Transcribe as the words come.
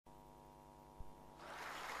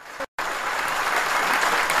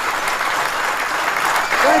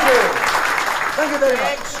very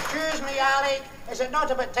much. Excuse me, Alec. Is it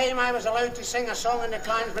not about time I was allowed to sing a song in the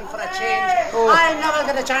Clansman for a change? I never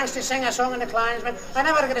get a chance to sing a song in the Clansman. I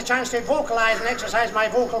never get a chance to vocalise and exercise my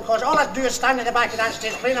vocal cords. All I do is stand at the back of that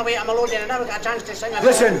stage, playing away a melodeon, and never get a chance to sing a song.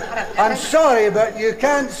 Listen, I'm sorry, but you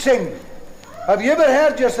can't sing. Have you ever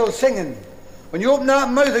heard yourself singing? When you open that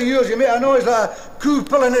mouth of yours, you make a noise like a cow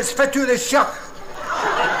pulling its fit out of the shuck.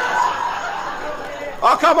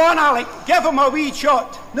 Oh, come on, Alec. Give him a wee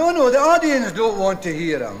shot. No, the audience don't want to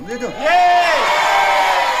hear him. They don't.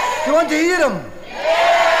 Yes! Do you want to hear him?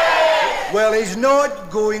 Yes! Well, he's not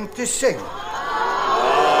going to sing.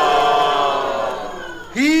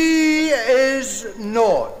 He is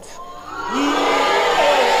not.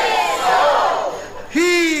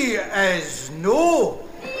 He is no.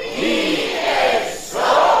 He is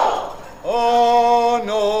so. Oh,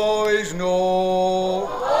 no, he's no.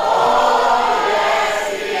 Oh,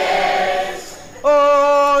 yes, he is.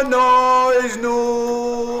 Oh, no, he's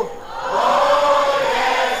no. Oh,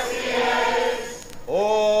 yes, he is.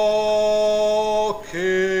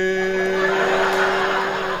 Okay.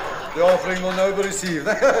 The offering will now be received.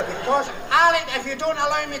 Because, Alec, if you don't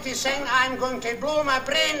allow me to sing, I'm going to blow my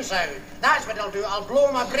brains out. That's what I'll do. I'll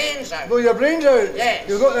blow my brains out. Blow your brains out? Yes.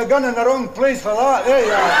 You've got the gun in the wrong place for that. There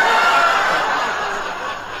you are.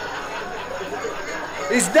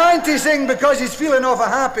 He's dying to sing because he's feeling awful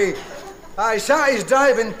happy. I sat his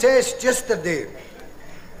driving test yesterday.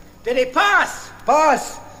 Did he pass?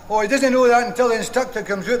 Pass? Oh, he doesn't know that until the instructor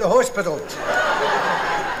comes out of the hospital.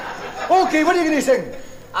 Okay, what are you going to sing?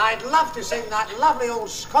 I'd love to sing that lovely old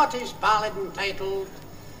Scottish ballad entitled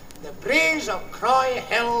The Breeze of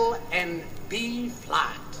Croyhill in B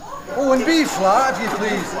flat. Oh, in B flat, if you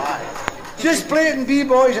please. Just play it in B,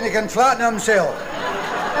 boys, and he can flatten himself.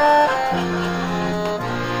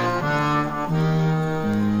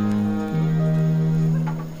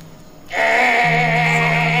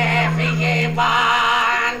 If ye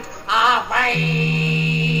want a wife,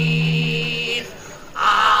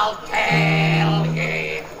 I'll tell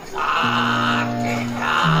ye what to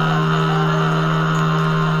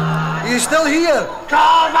Are you still here?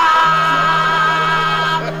 come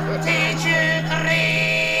up, teach you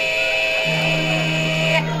three,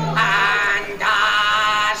 and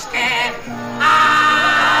ask if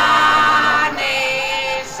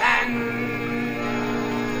Annie's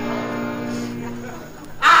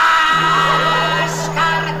ask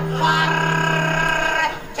her for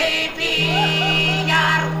to be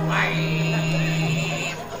your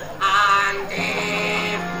wife, and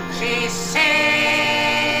if she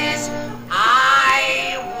says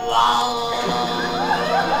I will,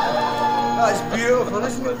 That's beautiful,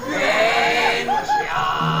 isn't it? then just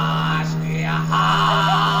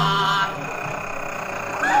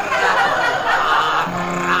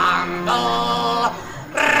ramble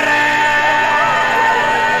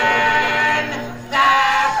round the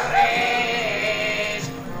breeze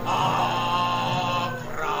of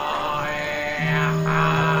Croyhill.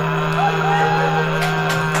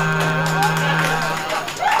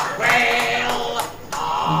 Well,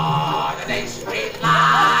 all the sweet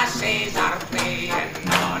lassies are playing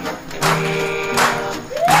on the beach.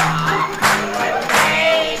 Some doing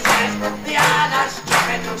races, the others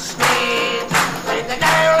jumping stage. With the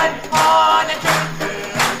growling on the cuckoo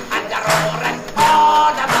and the roaring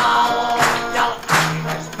on the ball, you'll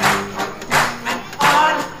always find contentment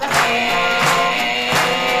on the breeze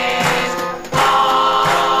of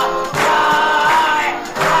Croyhill.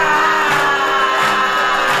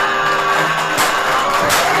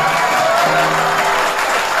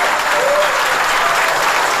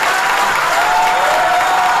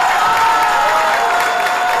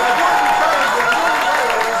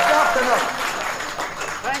 He's daft enough.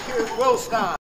 Thank you, Will Starr.